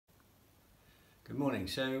Good morning.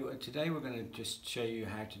 So today we're going to just show you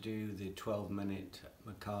how to do the 12-minute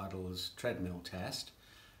McArdle's treadmill test.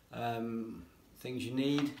 Things you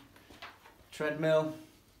need: treadmill,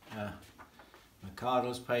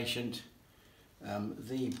 McArdle's patient,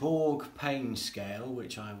 the Borg pain scale,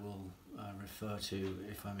 which I will refer to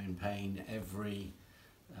if I'm in pain every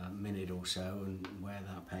minute or so and where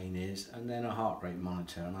that pain is, and then a heart rate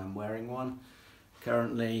monitor, and I'm wearing one.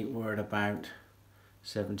 Currently we're at about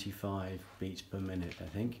 75 beats per minute, I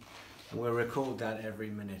think, and we'll record that every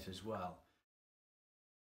minute as well.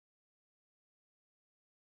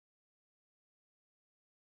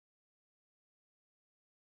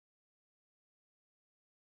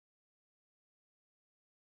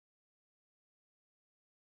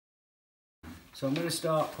 So I'm going to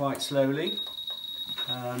start quite slowly.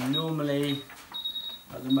 Normally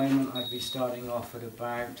at the moment I'd be starting off at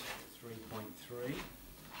about 3.3.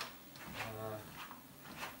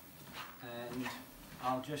 And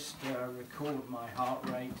I'll just record my heart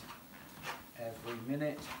rate every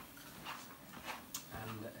minute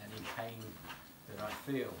and any pain that I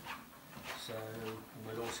feel. So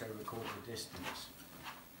we'll also record the distance.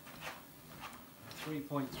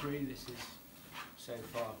 3.3, this is so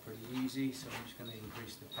far pretty easy, so I'm just going to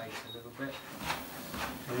increase the pace a little bit.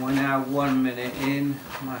 And we're now 1 minute in.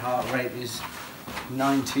 My heart rate is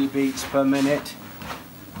 90 beats per minute.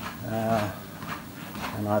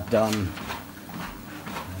 And I've done,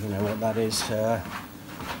 I don't know what that is,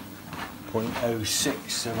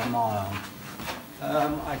 0.06 of a mile.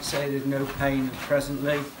 I'd say there's no pain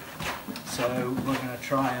presently, so we're going to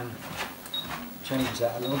try and change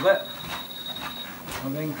that a little bit.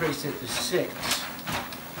 I've increased it to 6.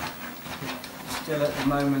 Still at the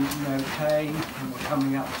moment no pain, and we're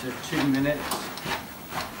coming up to 2 minutes.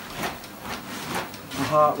 The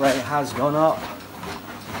heart rate has gone up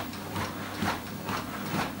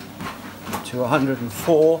to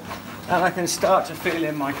 104, and I can start to feel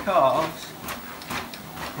in my calves,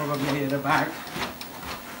 probably at about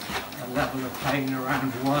a level of pain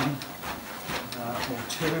around 1 or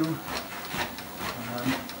 2.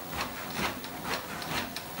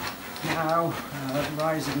 Now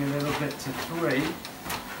rising a little bit to 3,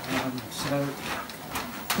 so I'm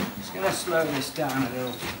just going to slow this down a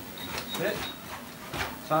little bit.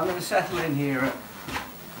 So I'm going to settle in here at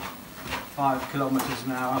 5 kilometers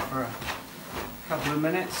an hour for a couple of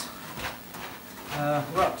minutes.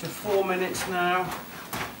 We're up to 4 minutes now.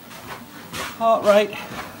 Heart rate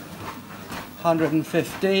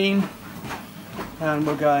 115, and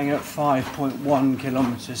we're going at 5.1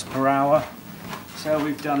 kilometers per hour. So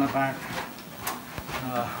we've done about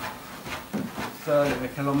a third of a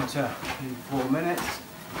kilometer in 4 minutes.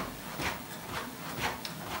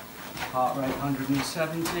 Heart rate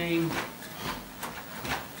 117.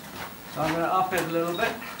 So I'm going to up it a little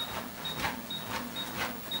bit.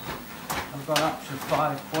 I've gone up to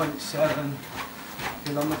 5.7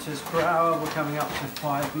 kilometers per hour. We're coming up to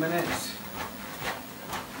 5 minutes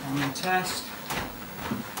on the test.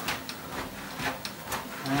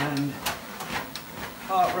 And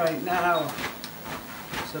heart rate now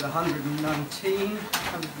is at 119,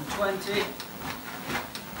 120.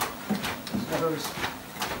 So it's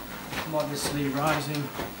modestly rising.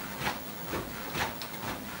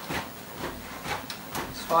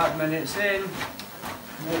 It's 5 minutes in,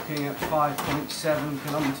 walking at 5.7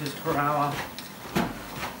 kilometers per hour.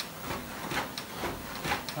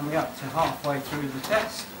 Coming up to halfway through the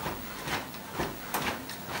test.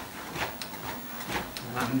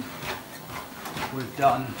 And we've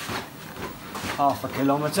done half a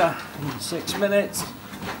kilometre in 6 minutes.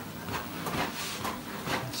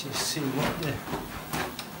 Let's just see what the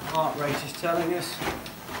heart rate is telling us.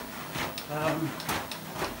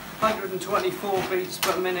 124 beats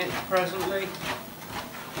per minute presently.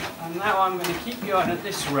 And now I'm going to keep going at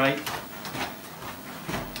this rate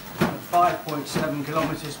at 5.7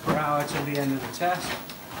 kilometers per hour till the end of the test,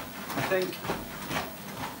 I think.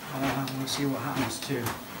 We'll see what happens to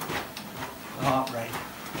the heart rate.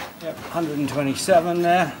 Yep, 127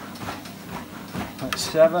 there. That's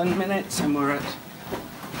 7 minutes, and we're at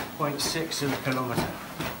 0.6 of a kilometre.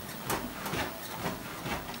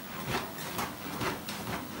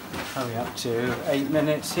 Coming up to 8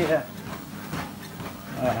 minutes here.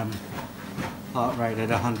 Heart rate at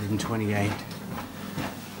 128.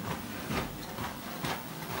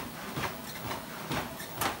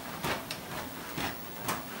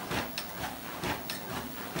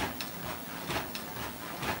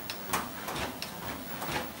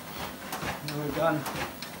 We've done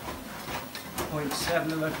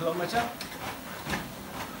 0.7 of a kilometre,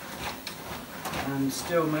 and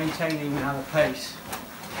still maintaining now the pace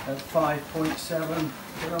at 5.7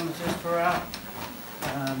 kilometers per hour.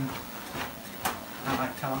 and I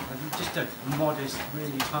can't, just a modest,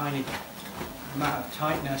 really tiny amount of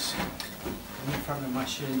tightness in front of my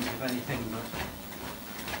shins, if anything, but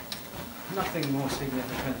nothing more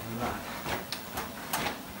significant than that.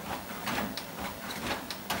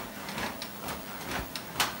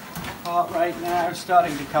 Heart rate now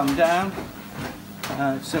starting to come down.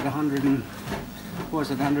 It's at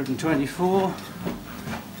 124,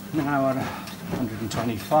 now at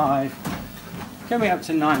 125, coming up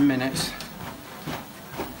to 9 minutes.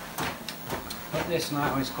 But this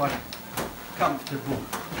now is quite a comfortable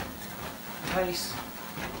pace.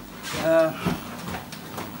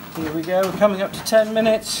 Here we go, we're coming up to 10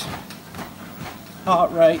 minutes.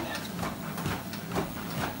 Heart rate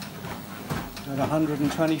at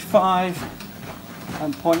 125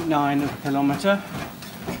 and 0.9 of a kilometre.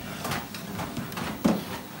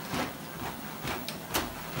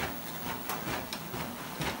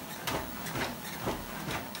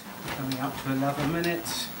 Coming up to 11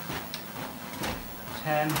 minutes,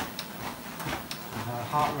 10, and our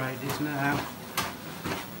heart rate is now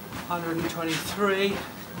 123.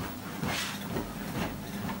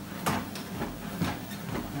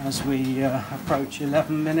 As we approach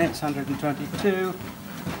 11 minutes, 122.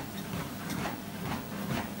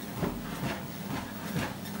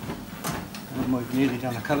 And we've nearly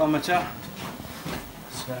done a kilometre,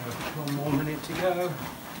 so 1 more minute to go.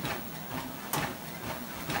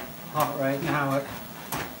 Heart rate now at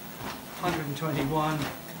 121,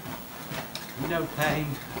 no pain.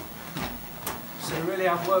 So really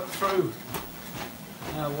I've worked through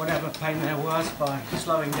whatever pain there was by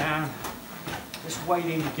slowing down, just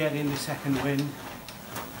waiting to get in the second wind.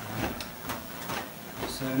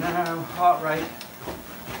 So now heart rate,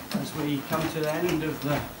 as we come to the end of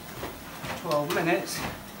the 12 minutes,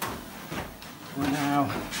 we're now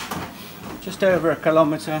just over a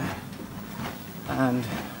kilometre and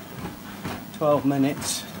 12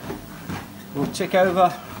 minutes. We'll tick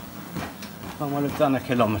over and we'll have done a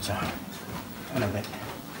kilometre and a bit.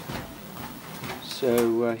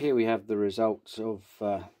 So here we have the results of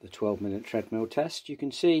the 12-minute treadmill test. You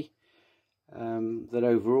can see that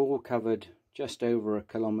overall covered just over a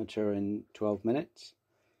kilometre in 12 minutes.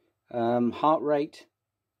 Heart rate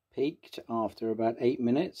peaked after about 8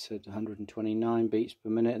 minutes at 129 beats per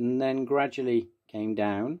minute and then gradually came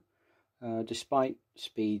down despite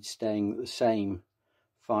speed staying at the same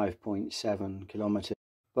 5.7 kilometres.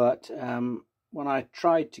 But when I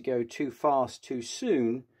tried to go too fast too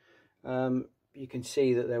soon, you can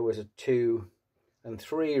see that there was a 2 and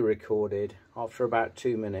 3 recorded after about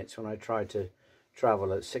 2 minutes when I tried to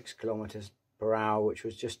travel at 6 kilometers per hour, which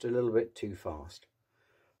was just a little bit too fast.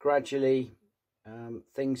 Gradually,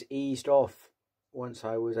 things eased off once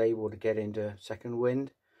I was able to get into second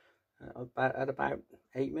wind at about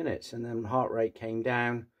 8 minutes, and then heart rate came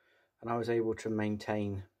down and I was able to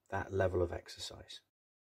maintain that level of exercise.